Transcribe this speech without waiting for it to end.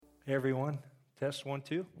Hey everyone, test 1,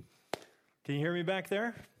 2. Can you hear me back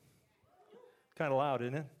there? Kind of loud,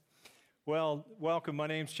 isn't it? Well, welcome. My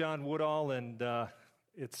name's John Woodall, and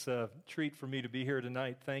it's a treat for me to be here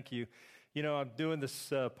tonight. Thank you. You know, I'm doing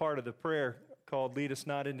this part of the prayer called Lead Us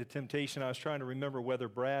Not Into Temptation. I was trying to remember whether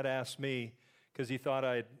Brad asked me because he thought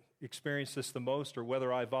I'd experienced this the most, or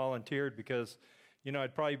whether I volunteered because, you know,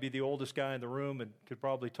 I'd probably be the oldest guy in the room and could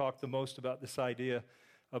probably talk the most about this idea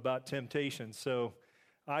about temptation. So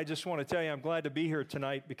I just want to tell you, I'm glad to be here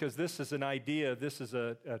tonight because this is an idea, this is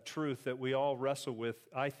a truth that we all wrestle with,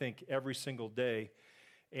 I think, every single day.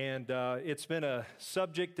 And it's been a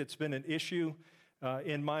subject, it's been an issue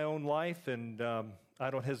in my own life, and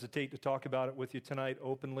I don't hesitate to talk about it with you tonight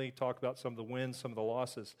openly, talk about some of the wins, some of the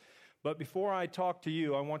losses. But before I talk to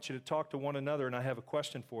you, I want you to talk to one another, and I have a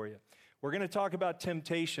question for you. We're going to talk about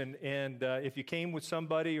temptation, and if you came with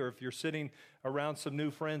somebody or if you're sitting around some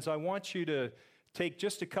new friends, I want you to take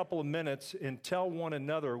just a couple of minutes and tell one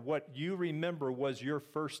another what you remember was your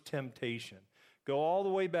first temptation. Go all the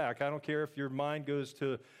way back. I don't care if your mind goes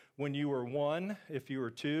to when you were 1, if you were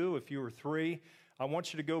 2, if you were 3. I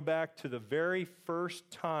want you to go back to the very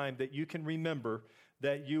first time that you can remember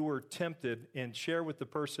that you were tempted, and share with the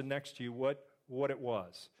person next to you what it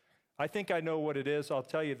was. I think I know what it is. I'll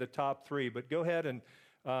tell you the top 3, but go ahead and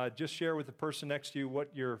just share with the person next to you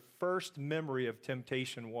what your first memory of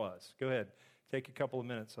temptation was. Go ahead. Take a couple of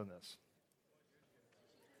minutes on this.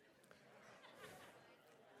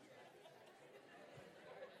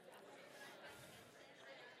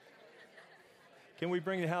 Can we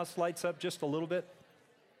bring the house lights up just a little bit?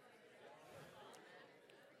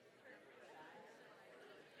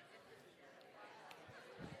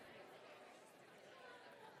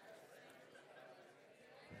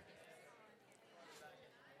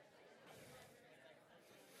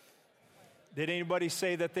 Did anybody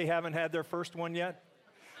say that they haven't had their first one yet?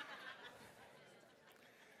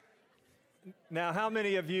 Now, how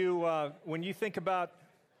many of you, when you think about,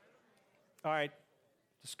 all right,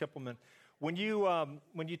 just a couple minutes. When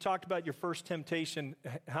you talked about your first temptation,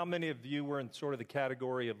 how many of you were in sort of the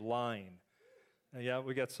category of lying? Yeah,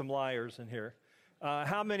 we got some liars in here.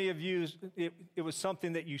 How many of you, it was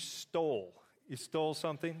something that you stole? You stole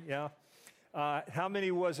something, yeah? How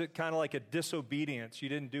many was it kind of like a disobedience? You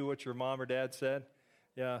didn't do what your mom or dad said?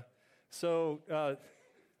 Yeah. So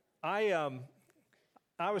I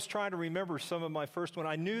was trying to remember some of my first one.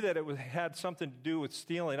 I knew that it had something to do with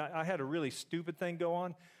stealing. I had a really stupid thing go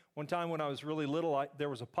on. One time when I was really little, there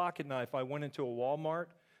was a pocket knife. I went into a Walmart.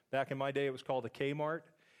 Back in my day, it was called a Kmart.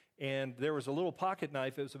 And there was a little pocket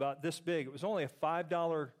knife. It was about this big. It was only a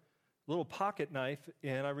 $5 little pocket knife,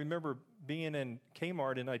 and I remember being in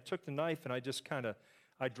Kmart, and I took the knife, and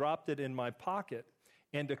I dropped it in my pocket,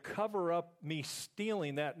 and to cover up me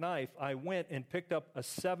stealing that knife, I went and picked up a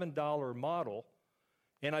 $7 model,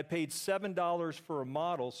 and I paid $7 for a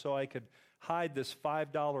model so I could hide this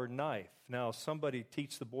 $5 knife. Now, somebody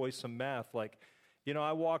teach the boys some math, like, you know,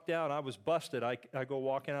 I walked out, I was busted, I go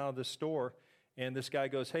walking out of the store, and this guy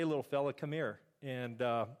goes, "Hey, little fella, come here." And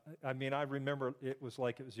I remember it was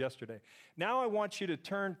like it was yesterday. Now I want you to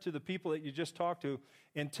turn to the people that you just talked to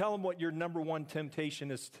and tell them what your number one temptation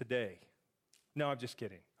is today. No, I'm just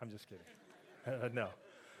kidding.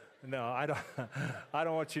 No, I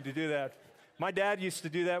don't want you to do that. My dad used to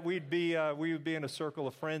do that. We would be in a circle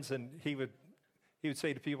of friends, and he would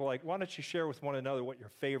say to people like, "Why don't you share with one another what your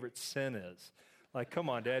favorite sin is?" Like, come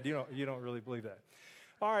on, Dad, you don't really believe that.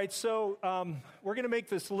 All right, so we're going to make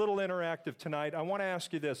this a little interactive tonight. I want to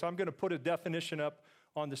ask you this. I'm going to put a definition up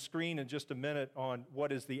on the screen in just a minute on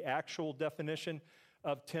what is the actual definition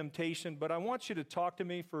of temptation, but I want you to talk to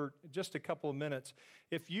me for just a couple of minutes.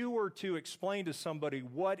 If you were to explain to somebody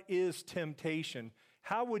what is temptation,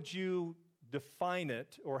 how would you define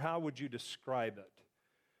it, or how would you describe it?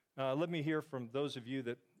 Let me hear from those of you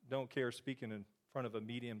that don't care speaking in front of a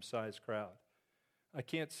medium-sized crowd. I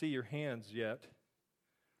can't see your hands yet.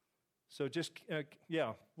 So just,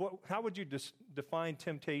 how would you define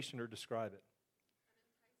temptation or describe it?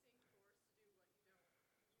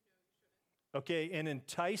 Okay, an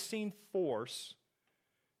enticing force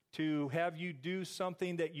to have you do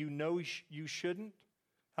something that you know you shouldn't?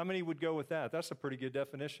 How many would go with that? That's a pretty good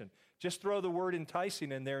definition. Just throw the word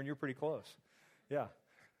enticing in there and you're pretty close. Yeah.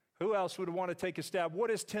 Who else would want to take a stab?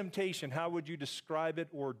 What is temptation? How would you describe it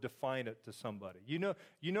or define it to somebody? You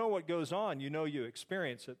know what goes on. You know you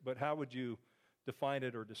experience it, but how would you define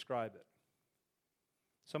it or describe it?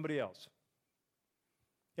 Somebody else.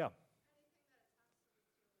 Yeah.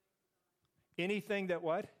 Anything that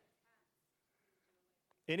what?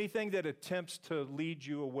 Anything that attempts to lead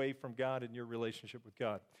you away from God and your relationship with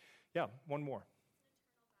God. Yeah, one more.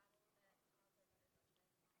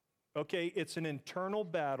 Okay, it's an internal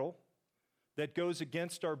battle that goes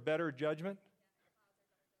against our better judgment.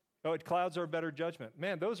 Oh, it clouds our better judgment.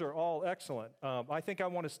 Man, those are all excellent. I think I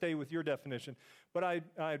want to stay with your definition. But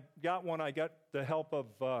I got one. I got the help of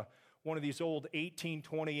one of these old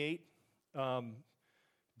 1828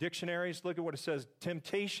 dictionaries. Look at what it says.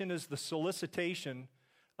 Temptation is the solicitation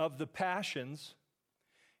of the passions,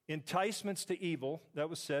 enticements to evil, that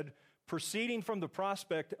was said, proceeding from the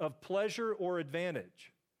prospect of pleasure or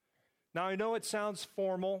advantage. Now, I know it sounds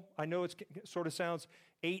formal. I know it sort of sounds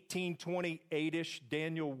 1828-ish,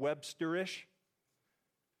 Daniel Webster-ish.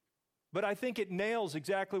 But I think it nails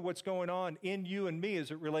exactly what's going on in you and me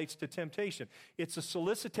as it relates to temptation. It's a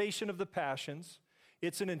solicitation of the passions.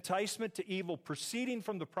 It's an enticement to evil proceeding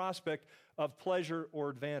from the prospect of pleasure or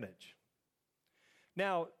advantage.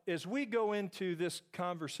 Now, as we go into this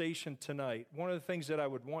conversation tonight, one of the things that I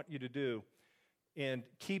would want you to do, and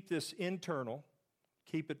keep this internal,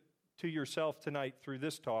 keep it to yourself tonight through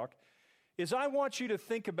this talk, is I want you to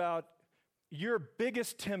think about your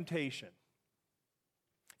biggest temptation.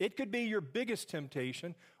 It could be your biggest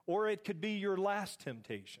temptation, or it could be your last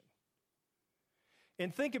temptation.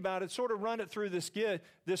 And think about it, sort of run it through this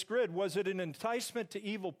grid. Was it an enticement to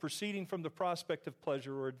evil proceeding from the prospect of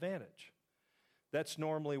pleasure or advantage? That's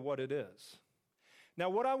normally what it is. Now,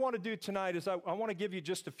 what I want to do tonight is I want to give you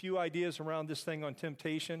just a few ideas around this thing on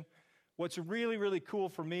temptation. What's really, really cool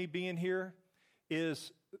for me being here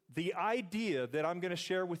is the idea that I'm going to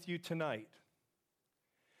share with you tonight.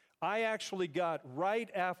 I actually got right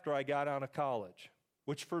after I got out of college,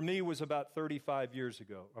 which for me was about 35 years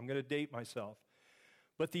ago. I'm going to date myself.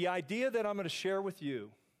 But the idea that I'm going to share with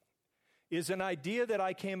you is an idea that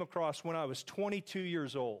I came across when I was 22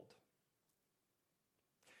 years old.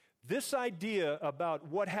 This idea about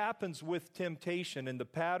what happens with temptation and the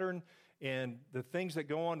pattern and the things that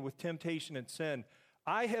go on with temptation and sin,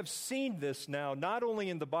 I have seen this now, not only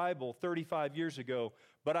in the Bible 35 years ago,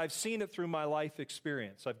 but I've seen it through my life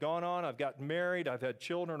experience. I've gone on, I've gotten married, I've had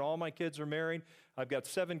children, all my kids are married, I've got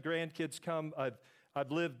 7 grandkids come,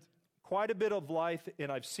 I've lived quite a bit of life,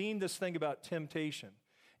 and I've seen this thing about temptation.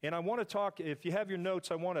 And I want to talk, if you have your notes,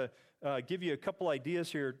 I want to give you a couple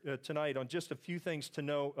ideas here tonight on just a few things to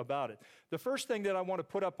know about it. The first thing that I want to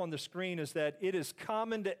put up on the screen is that it is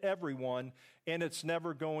common to everyone, and it's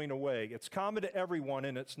never going away. It's common to everyone,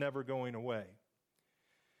 and it's never going away.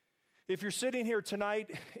 If you're sitting here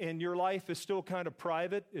tonight and your life is still kind of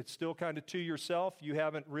private, it's still kind of to yourself, you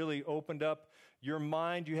haven't really opened up your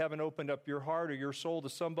mind, you haven't opened up your heart or your soul to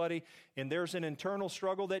somebody, and there's an internal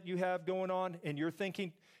struggle that you have going on, and you're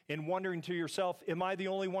thinking and wondering to yourself, am I the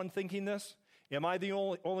only one thinking this? Am I the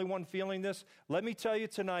only one feeling this? Let me tell you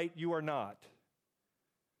tonight, you are not.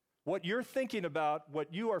 What you're thinking about,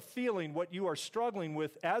 what you are feeling, what you are struggling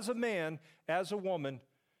with as a man, as a woman,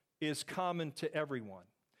 is common to everyone.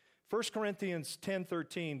 1 Corinthians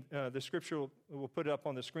 10:13, the scripture we'll put it up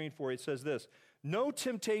on the screen for you. It says this, no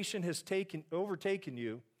temptation has overtaken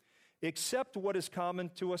you except what is common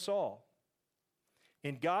to us all.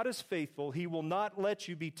 And God is faithful. He will not let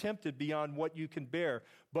you be tempted beyond what you can bear.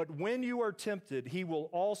 But when you are tempted, He will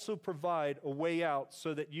also provide a way out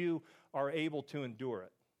so that you are able to endure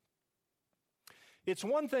it. It's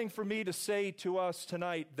one thing for me to say to us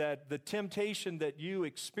tonight that the temptation that you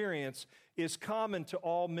experience is common to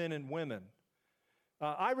all men and women.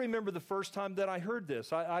 I remember the first time that I heard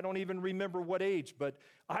this. I don't even remember what age, but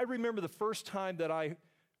I remember the first time that I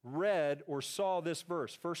read or saw this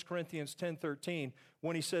verse, 1 Corinthians 10:13,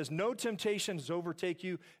 when he says, no temptation has overtaken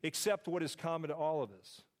you except what is common to all of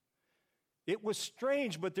us. It was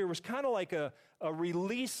strange, but there was kind of like a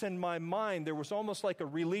release in my mind. There was almost like a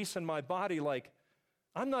release in my body, like,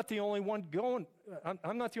 I'm not the only one going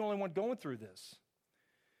through this.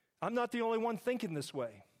 I'm not the only one thinking this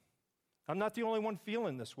way. I'm not the only one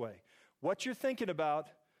feeling this way. What you're thinking about,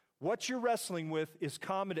 what you're wrestling with is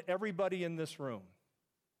common to everybody in this room.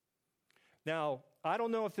 Now, I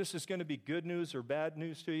don't know if this is going to be good news or bad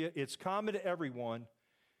news to you. It's common to everyone.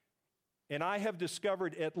 And I have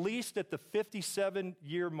discovered, at least at the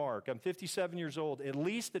 57-year mark, I'm 57 years old, at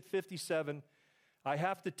least at 57, I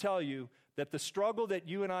have to tell you that the struggle that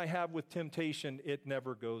you and I have with temptation, it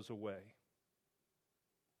never goes away.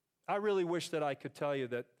 I really wish that I could tell you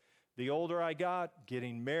that the older I got,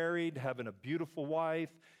 getting married, having a beautiful wife,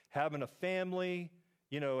 having a family,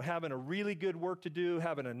 having a really good work to do,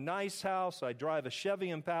 having a nice house. I drive a Chevy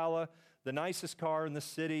Impala, the nicest car in the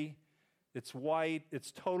city. It's white.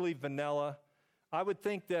 It's totally vanilla. I would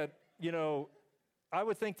think that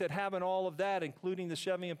having all of that, including the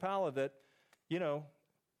Chevy Impala, that,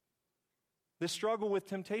 the struggle with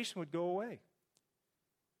temptation would go away.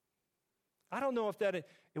 I don't know if that,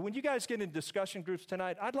 when you guys get in discussion groups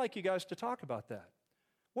tonight, I'd like you guys to talk about that.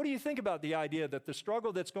 What do you think about the idea that the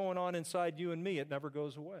struggle that's going on inside you and me, it never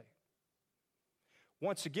goes away?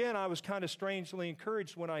 Once again, I was kind of strangely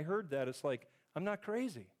encouraged when I heard that. It's like, I'm not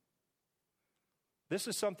crazy. This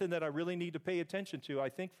is something that I really need to pay attention to, I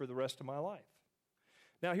think, for the rest of my life.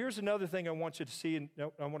 Now, here's another thing I want you to see, and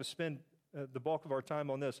I want to spend the bulk of our time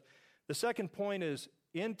on this. The second point is,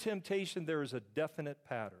 in temptation, there is a definite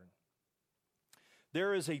pattern.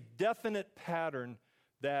 There is a definite pattern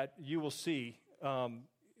that you will see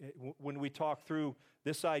when we talk through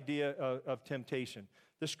this idea of temptation.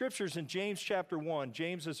 The scriptures in James chapter 1,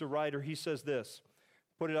 James is a writer, he says this.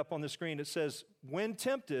 Put it up on the screen. It says, when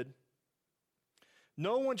tempted,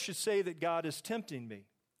 no one should say that God is tempting me.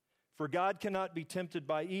 For God cannot be tempted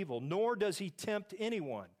by evil, nor does he tempt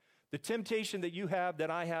anyone. The temptation that you have, that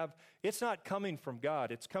I have, it's not coming from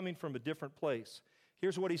God. It's coming from a different place.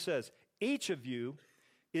 Here's what he says. Each of you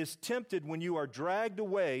is tempted when you are dragged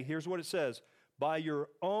away, here's what it says, by your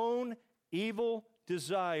own evil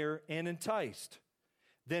desire and enticed.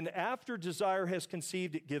 Then after desire has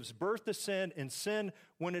conceived, it gives birth to sin, and sin,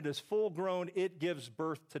 when it is full grown, it gives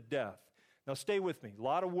birth to death. Now stay with me. A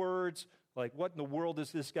lot of words, like what in the world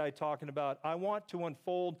is this guy talking about? I want to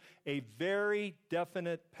unfold a very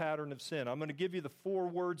definite pattern of sin. I'm going to give you the 4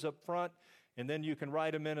 words up front, and then you can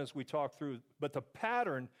write them in as we talk through. But the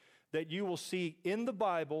pattern that you will see in the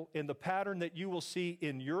Bible, in the pattern that you will see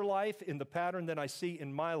in your life, in the pattern that I see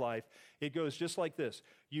in my life, it goes just like this.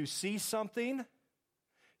 You see something,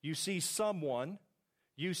 you see someone,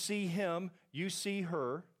 you see him, you see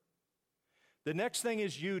her. The next thing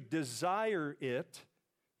is you desire it,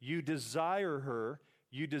 you desire her,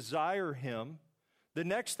 you desire him. The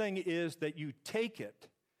next thing is that you take it,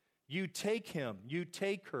 you take him, you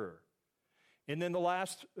take her. And then the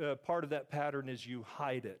last part of that pattern is you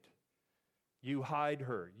hide it. You hide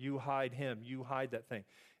her, you hide him, you hide that thing.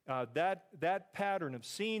 That pattern of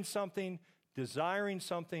seeing something, desiring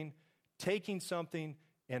something, taking something,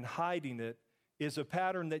 and hiding it is a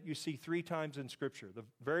pattern that you see 3 times in Scripture. The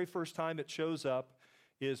very first time it shows up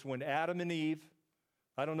is when Adam and Eve,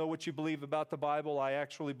 I don't know what you believe about the Bible. I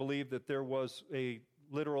actually believe that there was a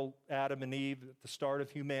literal Adam and Eve at the start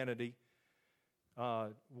of humanity.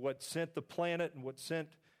 What sent the planet and what sent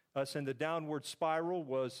us in the downward spiral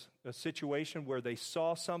was a situation where they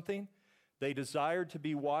saw something. They desired to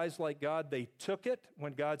be wise like God. They took it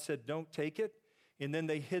when God said, don't take it. And then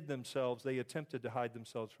they hid themselves. They attempted to hide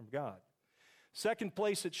themselves from God. Second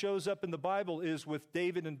place it shows up in the Bible is with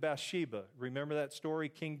David and Bathsheba. Remember that story,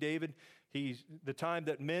 King David? He's the time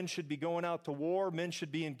that men should be going out to war, men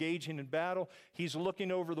should be engaging in battle. He's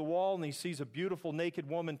looking over the wall and he sees a beautiful naked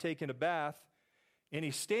woman taking a bath. And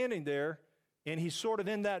he's standing there and he's sort of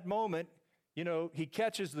in that moment, you know, he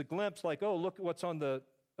catches the glimpse like, oh, look at what's on the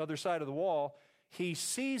other side of the wall. He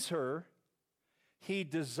sees her, he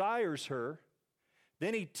desires her,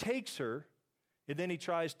 then he takes her, and then he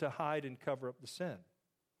tries to hide and cover up the sin.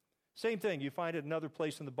 Same thing, you find it another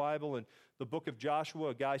place in the Bible, in the book of Joshua.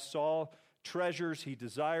 A guy saw treasures, he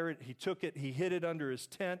desired it, he took it, he hid it under his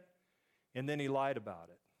tent, and then he lied about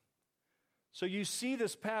it. So you see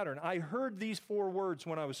this pattern. I heard these 4 words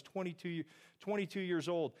when I was 22 years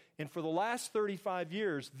old, and for the last 35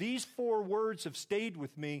 years, these 4 words have stayed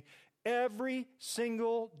with me every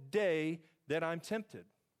single day that I'm tempted.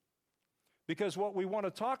 Because what we want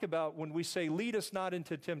to talk about when we say, lead us not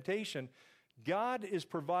into temptation, God is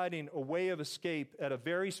providing a way of escape at a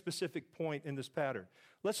very specific point in this pattern.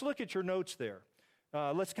 Let's look at your notes there.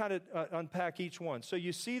 Let's kind of unpack each one. So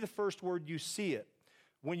you see the first word, you see it.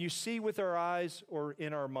 When you see with our eyes or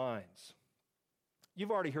in our minds.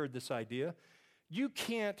 You've already heard this idea. You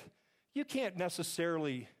can't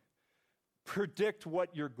necessarily predict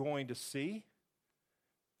what you're going to see.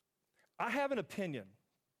 I have an opinion.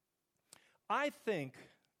 I think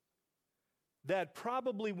that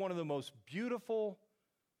probably one of the most beautiful,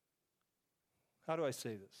 how do I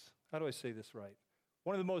say this? How do I say this right?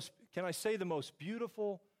 One of the most, can I say the most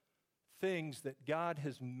beautiful things that God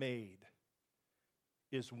has made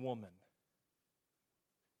is woman.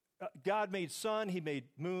 God made sun, he made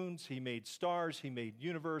moons, he made stars, he made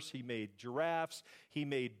universe, he made giraffes, he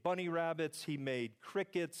made bunny rabbits, he made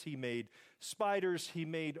crickets, he made spiders, he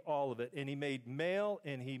made all of it. And he made male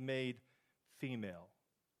and he made female.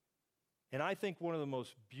 And I think one of the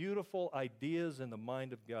most beautiful ideas in the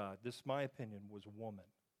mind of God, this is my opinion, was woman.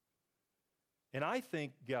 And I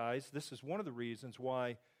think, guys, this is one of the reasons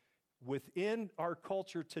why within our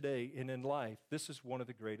culture today and in life, this is one of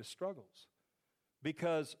the greatest struggles.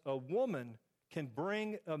 Because a woman can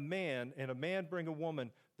bring a man and a man bring a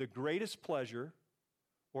woman the greatest pleasure,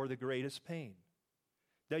 or the greatest pain.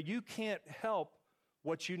 Now, you can't help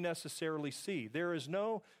what you necessarily see. There is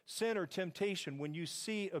no sin or temptation when you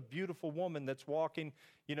see a beautiful woman that's walking,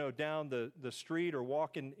 down the street or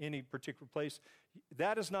walking any particular place.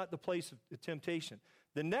 That is not the place of temptation.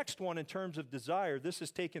 The next one, in terms of desire, this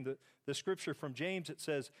is taking the scripture from James. It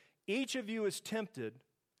says, each of you is tempted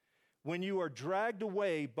when you are dragged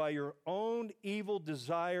away by your own evil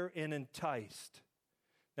desire and enticed.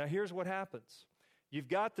 Now, here's what happens. You've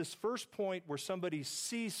got this first point where somebody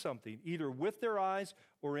sees something, either with their eyes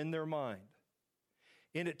or in their mind.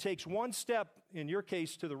 And it takes one step, in your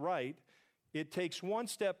case, to the right. It takes one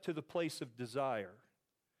step to the place of desire.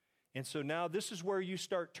 And so now this is where you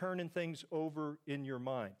start turning things over in your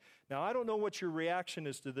mind. Now, I don't know what your reaction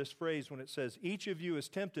is to this phrase when it says, each of you is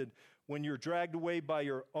tempted when you're dragged away by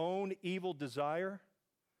your own evil desire.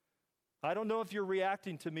 I don't know if you're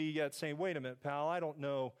reacting to me yet saying, wait a minute, pal, I don't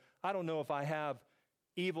know if I have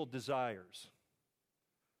evil desires.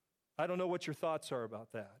 I don't know what your thoughts are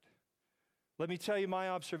about that. Let me tell you my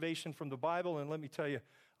observation from the Bible, and let me tell you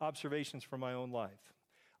observations from my own life.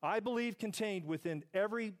 I believe contained within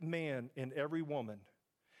every man and every woman,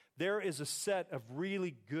 there is a set of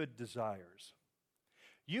really good desires.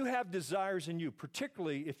 You have desires in you,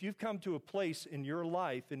 particularly if you've come to a place in your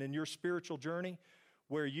life and in your spiritual journey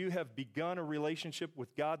where you have begun a relationship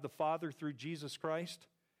with God the Father through Jesus Christ.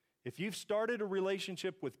 If you've started a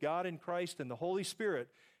relationship with God in Christ and the Holy Spirit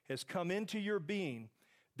has come into your being,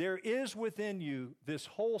 there is within you this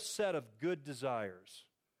whole set of good desires.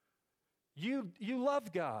 You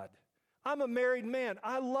love God. I'm a married man.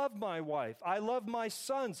 I love my wife. I love my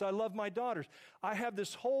sons. I love my daughters. I have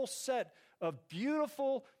this whole set of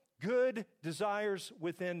beautiful, good desires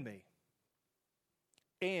within me.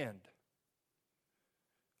 And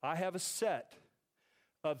I have a set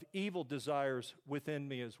of evil desires within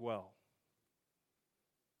me as well.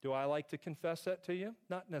 Do I like to confess that to you?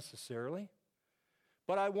 Not necessarily.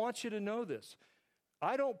 But I want you to know this.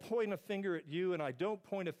 I don't point a finger at you and I don't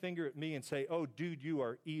point a finger at me and say, oh, dude, you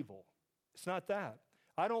are evil. It's not that.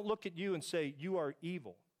 I don't look at you and say, you are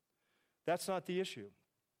evil. That's not the issue.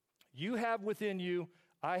 You have within you,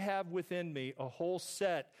 I have within me a whole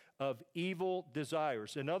set of evil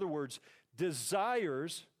desires. In other words,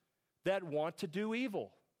 desires that want to do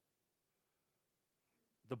evil.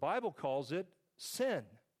 The Bible calls it sin.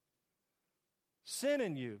 Sin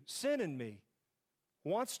in you, sin in me,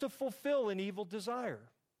 wants to fulfill an evil desire.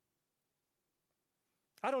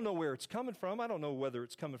 I don't know where it's coming from. I don't know whether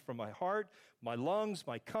it's coming from my heart, my lungs,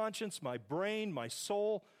 my conscience, my brain, my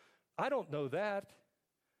soul. I don't know that.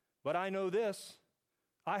 But I know this.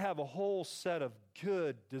 I have a whole set of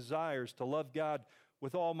good desires to love God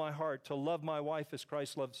with all my heart, to love my wife as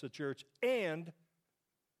Christ loves the church, and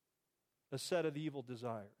a set of evil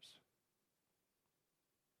desires.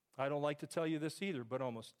 I don't like to tell you this either, but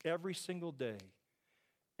almost every single day,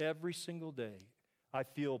 I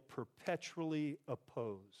feel perpetually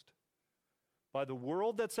opposed by the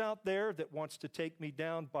world that's out there that wants to take me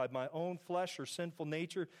down, by my own flesh or sinful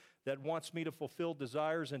nature that wants me to fulfill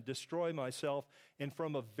desires and destroy myself, and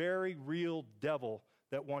from a very real devil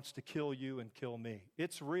that wants to kill you and kill me.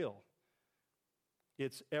 It's real.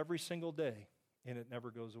 It's every single day, and it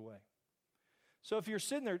never goes away. So if you're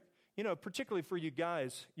sitting there, particularly for you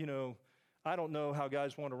guys, I don't know how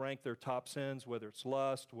guys want to rank their top sins, whether it's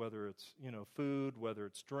lust, whether it's, food, whether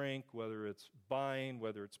it's drink, whether it's buying,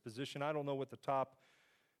 whether it's position. I don't know what the top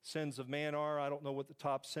sins of man are. I don't know what the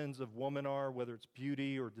top sins of woman are, whether it's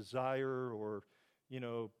beauty or desire or,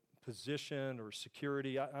 position or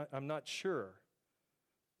security. I'm not sure.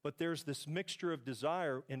 But there's this mixture of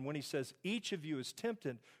desire, and when he says each of you is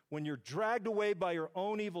tempted, when you're dragged away by your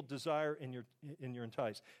own evil desire and you're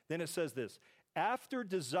enticed. Then it says this, after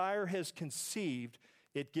desire has conceived,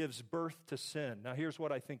 it gives birth to sin. Now here's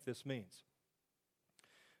what I think this means.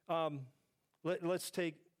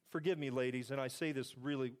 Forgive me, ladies, and I say this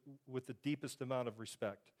really with the deepest amount of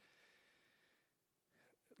respect.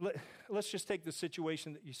 Let's just take the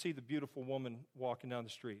situation that you see the beautiful woman walking down the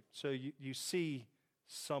street. So you see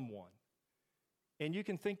someone, and you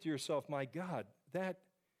can think to yourself, my God, that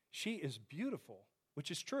she is beautiful,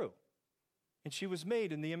 which is true. And she was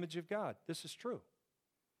made in the image of God. This is true.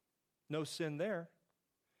 No sin there.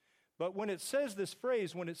 But when it says this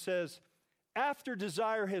phrase, when it says, after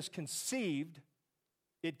desire has conceived,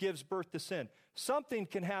 it gives birth to sin. Something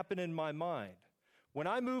can happen in my mind. When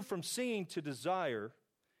I move from seeing to desire,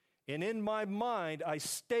 and in my mind, I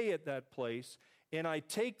stay at that place, and I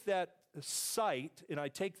take that sight, and I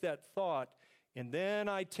take that thought, and then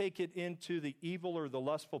I take it into the evil or the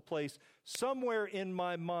lustful place. Somewhere in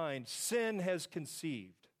my mind, sin has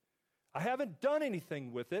conceived. I haven't done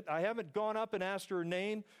anything with it. I haven't gone up and asked her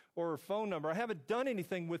name or her phone number. I haven't done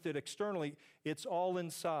anything with it externally. It's all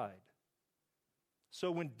inside.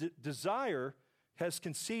 So when desire has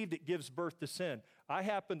conceived, it gives birth to sin. I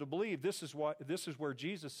happen to believe this is where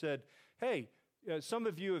Jesus said, hey, some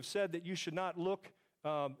of you have said that you should not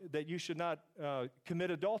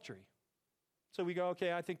commit adultery. So we go,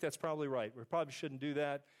 okay, I think that's probably right. We probably shouldn't do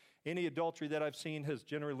that. Any adultery that I've seen has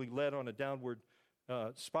generally led on a downward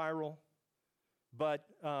spiral. But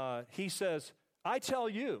he says, I tell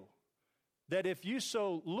you that if you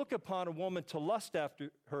so look upon a woman to lust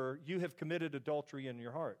after her, you have committed adultery in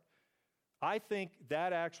your heart. I think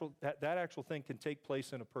that actual thing can take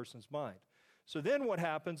place in a person's mind. So then what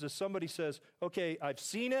happens is somebody says, okay, I've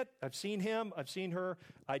seen it, I've seen him, I've seen her,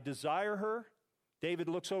 I desire her. David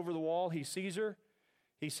looks over the wall, he sees her.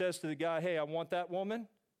 He says to the guy, hey, I want that woman.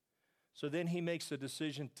 So then he makes a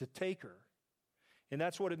decision to take her. And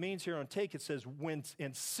that's what it means here on take. It says, when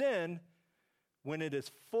in sin, when it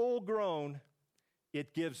is full grown,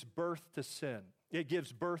 it gives birth to sin. It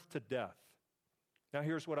gives birth to death. Now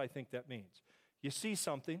here's what I think that means. You see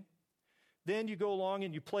something, then you go along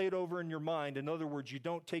and you play it over in your mind. In other words, you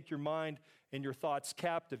don't take your mind and your thoughts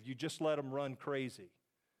captive. You just let them run crazy.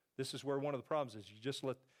 This is where one of the problems is. You just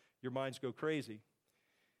let your minds go crazy.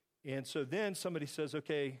 And so then somebody says,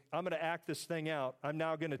 okay, I'm going to act this thing out. I'm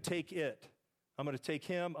now going to take it. I'm going to take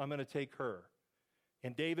him. I'm going to take her.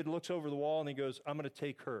 And David looks over the wall and he goes, I'm going to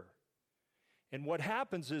take her. And what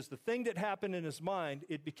happens is the thing that happened in his mind,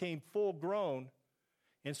 it became full grown.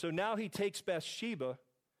 And so now he takes Bathsheba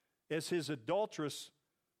as his adulterous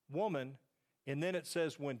woman. And then it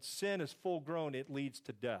says when sin is full grown, it leads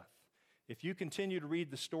to death. If you continue to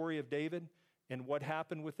read the story of David and what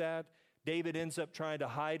happened with that, David ends up trying to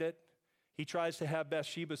hide it. He tries to have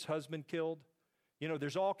Bathsheba's husband killed. You know,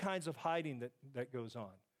 there's all kinds of hiding that goes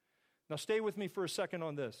on. Now stay with me for a second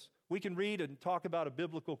on this. We can read and talk about a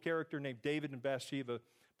biblical character named David and Bathsheba,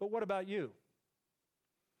 but what about you?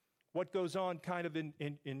 What goes on kind of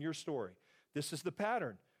in your story? This is the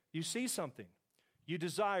pattern. You see something. You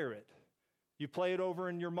desire it. You play it over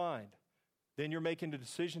in your mind. Then you're making the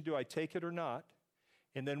decision, do I take it or not?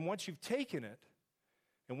 And then once you've taken it,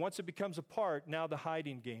 and once it becomes a part, now the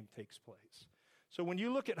hiding game takes place. So when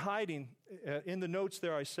you look at hiding, in the notes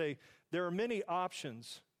there I say, there are many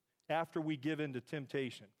options after we give in to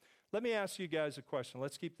temptation. Let me ask you guys a question.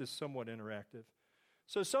 Let's keep this somewhat interactive.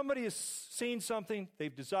 So somebody has seen something,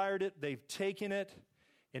 they've desired it, they've taken it,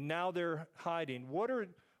 and now they're hiding. What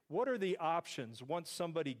are the options once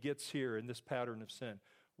somebody gets here in this pattern of sin?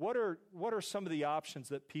 What are some of the options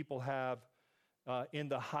that people have in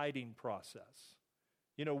the hiding process?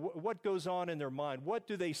 You know, what goes on in their mind? What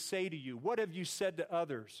do they say to you? What have you said to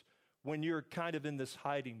others when you're kind of in this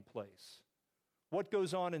hiding place? What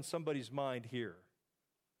goes on in somebody's mind here?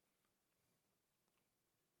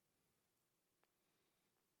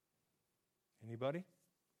 Anybody?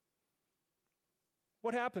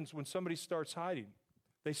 What happens when somebody starts hiding?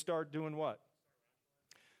 They start doing what?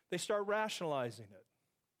 They start rationalizing it.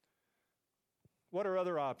 What are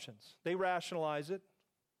other options? They rationalize it.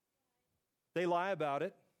 They lie about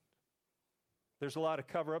it. There's a lot of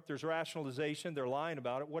cover-up. There's rationalization. They're lying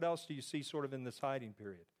about it. What else do you see sort of in this hiding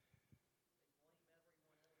period?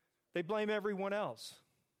 They blame everyone else.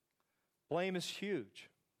 Blame is huge.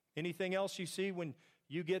 Anything else you see when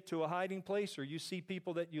you get to a hiding place or you see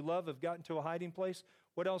people that you love have gotten to a hiding place?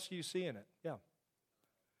 What else do you see in it? Yeah.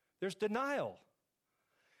 There's denial.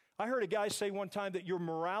 I heard a guy say one time that your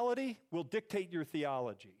morality will dictate your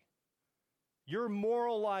theology. Your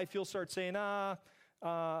moral life, you'll start saying, I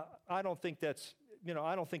don't think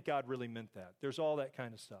I don't think God really meant that. There's all that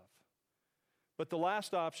kind of stuff. But the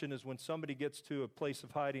last option is when somebody gets to a place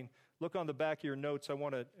of hiding. Look on the back of your notes. I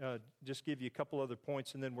want to just give you a couple other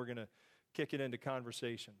points, and then we're going to kick it into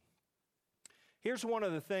conversation. Here's one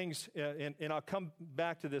of the things, and I'll come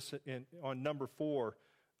back to this on number 4,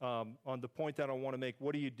 on the point that I want to make.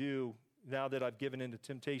 What do you do now that I've given into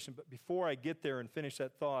temptation? But before I get there and finish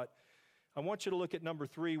that thought, I want you to look at number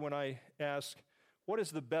 3 when I ask, what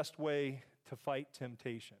is the best way to fight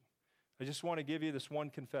temptation? I just want to give you this one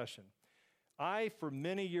confession. For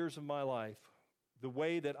many years of my life, the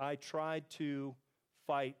way that I tried to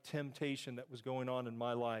fight temptation that was going on in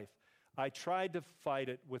my life, I tried to fight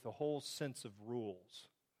it with a whole sense of rules.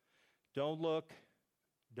 Don't look,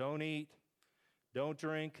 don't eat, don't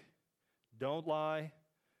drink, don't lie,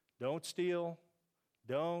 don't steal,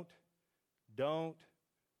 don't.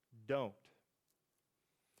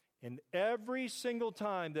 And every single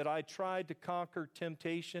time that I tried to conquer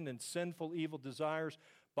temptation and sinful, evil desires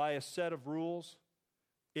by a set of rules,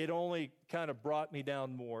 it only kind of brought me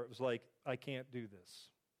down more. It was like, I can't do this.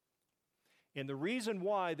 And the reason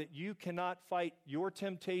why that you cannot fight your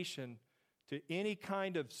temptation to any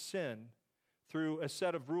kind of sin through a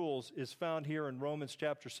set of rules is found here in Romans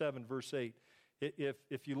chapter 7, verse 8.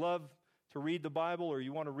 If you love to read the Bible or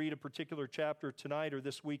you want to read a particular chapter tonight or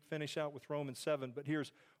this week, finish out with Romans 7. But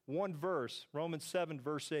here's one verse, Romans 7,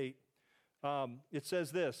 verse 8. It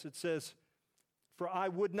says this, it says, "For I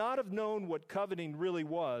would not have known what coveting really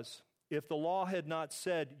was if the law had not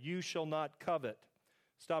said, 'You shall not covet.'"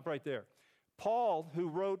 Stop right there. Paul, who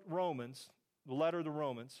wrote Romans, the letter to the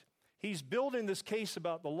Romans, he's building this case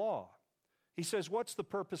about the law. He says, what's the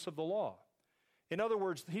purpose of the law? In other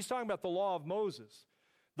words, he's talking about the law of Moses.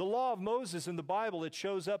 The law of Moses in the Bible, it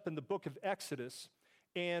shows up in the book of Exodus.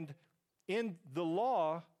 And in the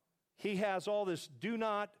law, he has all this do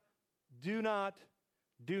not, do not,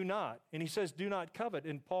 do not. And he says, do not covet.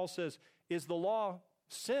 And Paul says, is the law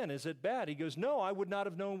sin? Is it bad? He goes, no, I would not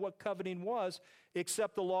have known what coveting was,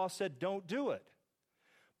 except the law said, don't do it.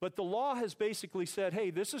 But the law has basically said,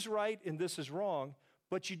 hey, this is right and this is wrong,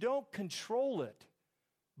 but you don't control it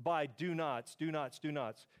by do nots, do nots, do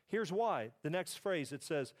nots. Here's why. The next phrase, it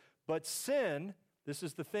says, but sin, this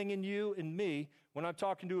is the thing in you and me. When I'm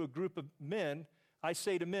talking to a group of men, I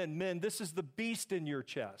say to men, this is the beast in your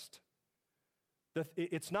chest.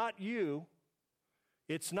 It's not you.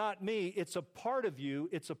 It's not me. It's a part of you.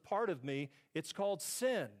 It's a part of me. It's called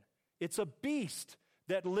sin. It's a beast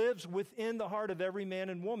that lives within the heart of every man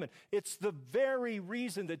and woman. It's the very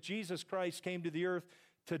reason that Jesus Christ came to the earth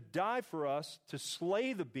to die for us, to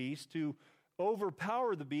slay the beast, to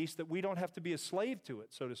overpower the beast, that we don't have to be a slave to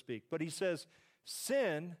it, so to speak. But he says,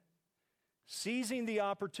 sin, seizing the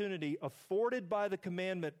opportunity afforded by the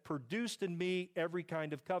commandment, produced in me every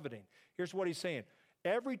kind of coveting. Here's what he's saying.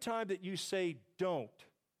 Every time that you say don't,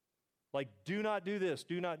 like do not do this,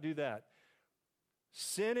 do not do that,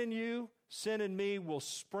 sin in you, sin in me will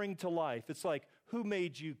spring to life. It's like, who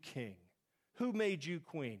made you king? Who made you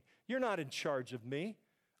queen? You're not in charge of me.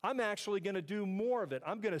 I'm actually going to do more of it.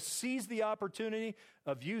 I'm going to seize the opportunity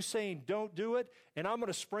of you saying don't do it, and I'm going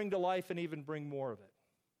to spring to life and even bring more of it.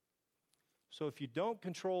 So if you don't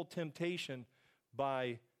control temptation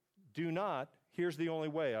by do not, here's the only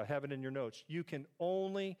way. I have it in your notes. You can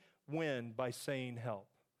only win by saying help.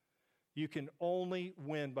 You can only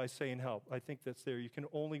win by saying help. I think that's there. You can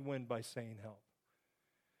only win by saying help.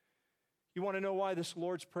 You want to know why this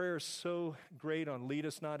Lord's Prayer is so great on lead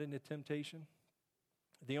us not into temptation?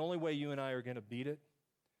 The only way you and I are going to beat it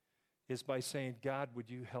is by saying, God, would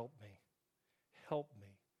you help me? Help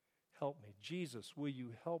me. Help me. Jesus, will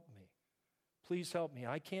you help me? Please help me.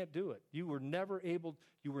 I can't do it. You were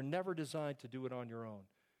never designed to do it on your own.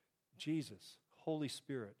 Jesus, Holy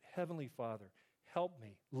Spirit, Heavenly Father, help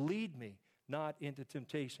me, lead me not into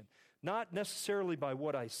temptation. Not necessarily by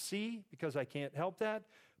what I see, because I can't help that,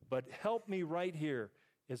 but help me right here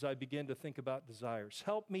as I begin to think about desires.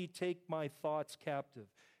 Help me take my thoughts captive.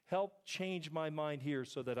 Help change my mind here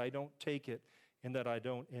so that I don't take it and that I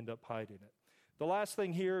don't end up hiding it. The last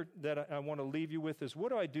thing here that I want to leave you with is,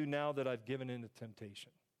 what do I do now that I've given in to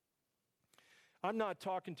temptation? I'm not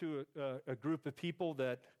talking to a group of people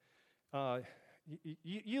that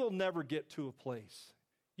you'll never get to a place.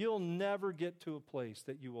 You'll never get to a place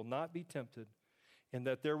that you will not be tempted and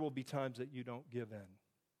that there will be times that you don't give in.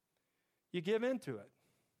 You give into it.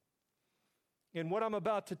 And what I'm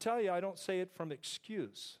about to tell you, I don't say it from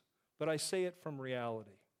excuse, but I say it from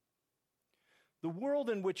reality. The world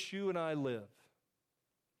in which you and I live,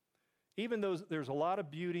 even though there's a lot of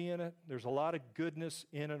beauty in it, there's a lot of goodness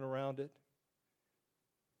in and around it,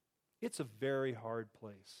 it's a very hard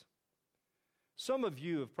place. Some of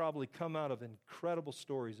you have probably come out of incredible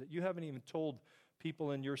stories that you haven't even told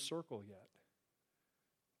people in your circle yet.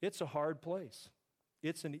 It's a hard place.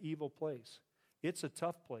 It's an evil place. It's a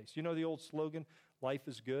tough place. You know the old slogan, life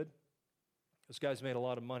is good? This guy's made a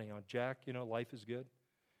lot of money on Jack, life is good.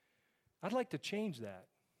 I'd like to change that.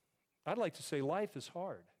 I'd like to say life is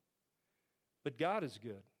hard, but God is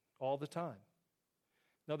good all the time.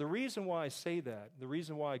 Now, the reason why I say that, the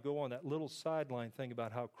reason why I go on that little sideline thing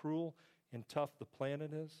about how cruel and tough the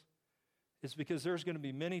planet is because there's going to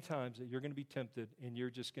be many times that you're going to be tempted and you're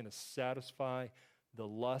just going to satisfy the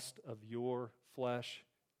lust of your flesh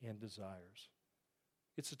and desires.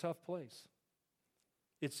 It's a tough place.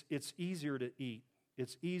 It's easier to eat.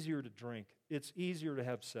 It's easier to drink. It's easier to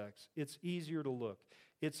have sex. It's easier to look.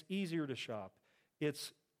 It's easier to shop.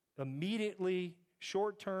 It's immediately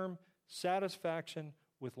short-term satisfaction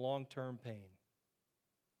with long-term pain.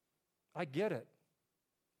 I get it.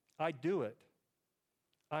 I do it.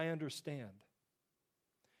 I understand.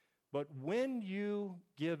 But when you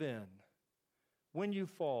give in, when you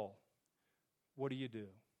fall, what do?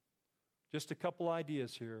 Just a couple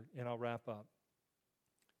ideas here, and I'll wrap up.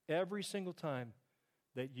 Every single time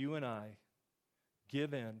that you and I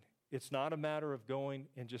give in, it's not a matter of going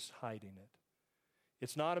and just hiding it.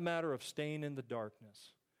 It's not a matter of staying in the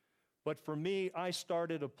darkness. But for me, I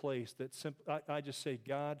started a place that I just say,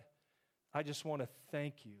 God, I just want to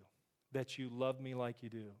thank you that you love me like you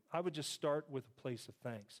do. I would just start with a place of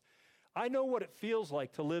thanks. I know what it feels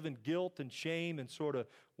like to live in guilt and shame and sort of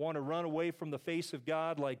want to run away from the face of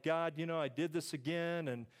God, like, God, I did this again,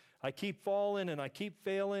 and I keep falling and I keep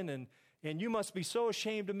failing, and you must be so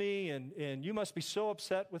ashamed of me, and you must be so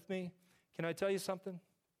upset with me. Can I tell you something?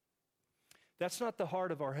 That's not the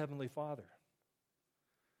heart of our Heavenly Father.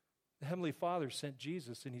 The Heavenly Father sent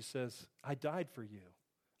Jesus, and he says, I died for you.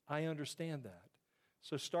 I understand that.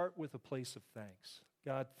 So start with a place of thanks.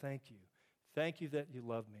 God, thank you. Thank you that you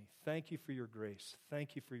love me. Thank you for your grace.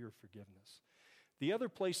 Thank you for your forgiveness. The other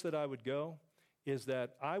place that I would go is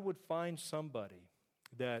that I would find somebody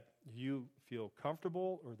that you feel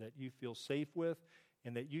comfortable or that you feel safe with,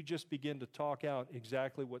 and that you just begin to talk out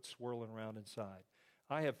exactly what's swirling around inside.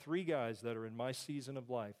 I have 3 guys that are in my season of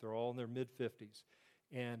life. They're all in their mid-50s.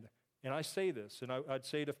 And I say this, and I'd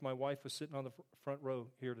say it if my wife was sitting on the front row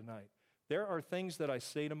here tonight. There are things that I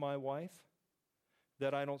say to my wife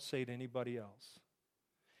that I don't say to anybody else.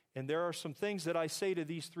 And there are some things that I say to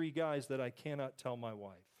these 3 guys that I cannot tell my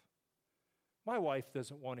wife. My wife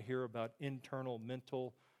doesn't want to hear about internal,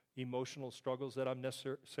 mental, emotional struggles that I'm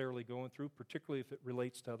necessarily going through, particularly if it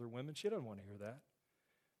relates to other women. She doesn't want to hear that.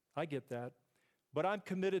 I get that. But I'm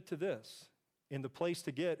committed to this. And the place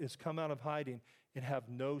to get is come out of hiding and have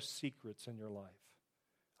no secrets in your life.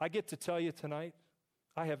 I get to tell you tonight,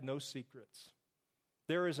 I have no secrets.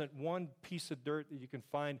 There isn't one piece of dirt that you can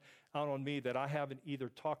find out on me that I haven't either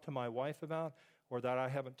talked to my wife about or that I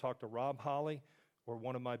haven't talked to Rob Holly or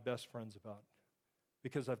one of my best friends about.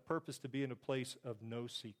 Because I've purposed to be in a place of no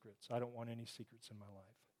secrets. I don't want any secrets in my life.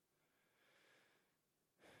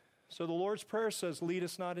 So the Lord's Prayer says, lead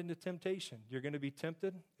us not into temptation. You're going to be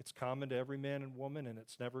tempted. It's common to every man and woman, and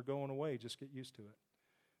it's never going away. Just get used to it.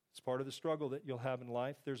 It's part of the struggle that you'll have in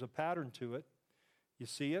life. There's a pattern to it. You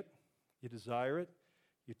see it. You desire it.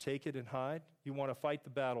 You take it and hide. You want to fight the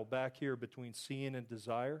battle back here between seeing and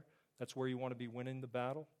desire. That's where you want to be winning the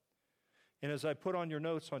battle. And as I put on your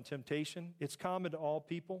notes on temptation, it's common to all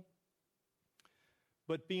people,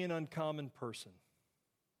 but be an uncommon person.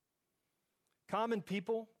 Common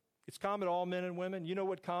people, it's common to all men and women. You know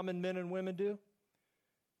what common men and women do?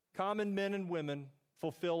 Common men and women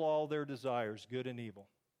fulfill all their desires, good and evil.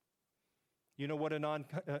 You know what an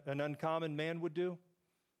uncommon man would do?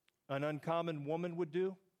 An uncommon woman would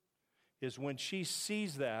do? Is when she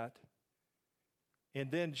sees that and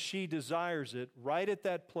then she desires it, right at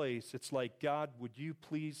that place, it's like, God, would you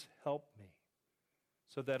please help me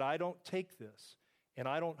so that I don't take this and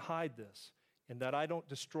I don't hide this and that I don't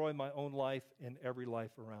destroy my own life and every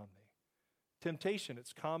life around me. Temptation,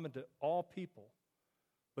 it's common to all people,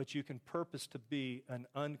 but you can purpose to be an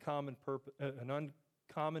uncommon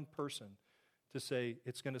person to say,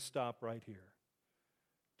 it's going to stop right here.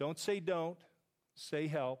 Don't say don't, say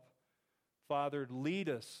help. Father, lead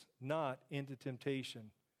us not into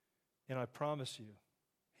temptation, and I promise you,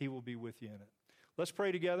 he will be with you in it. Let's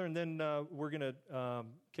pray together, and then we're going to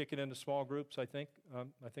kick it into small groups, I think.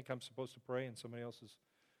 I think I'm supposed to pray, and somebody else is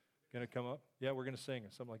going to come up. Yeah, we're going to sing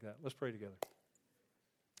or something like that. Let's pray together.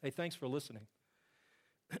 Hey, thanks for listening.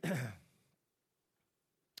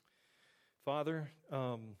 Father,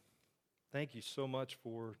 thank you so much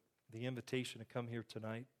for the invitation to come here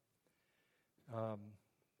tonight.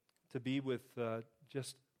 To be with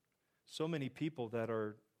just so many people that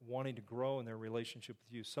are wanting to grow in their relationship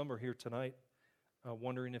with you. Some are here tonight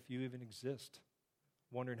wondering if you even exist,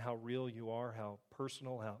 wondering how real you are, how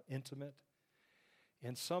personal, how intimate.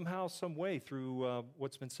 And somehow, some way, through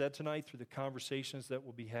what's been said tonight, through the conversations that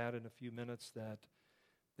will be had in a few minutes, that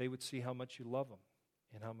they would see how much you love them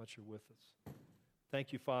and how much you're with us.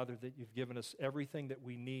 Thank you, Father, that you've given us everything that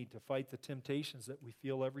we need to fight the temptations that we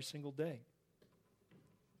feel every single day.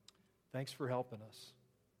 Thanks for helping us.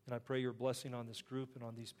 And I pray your blessing on this group and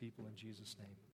on these people in Jesus' name.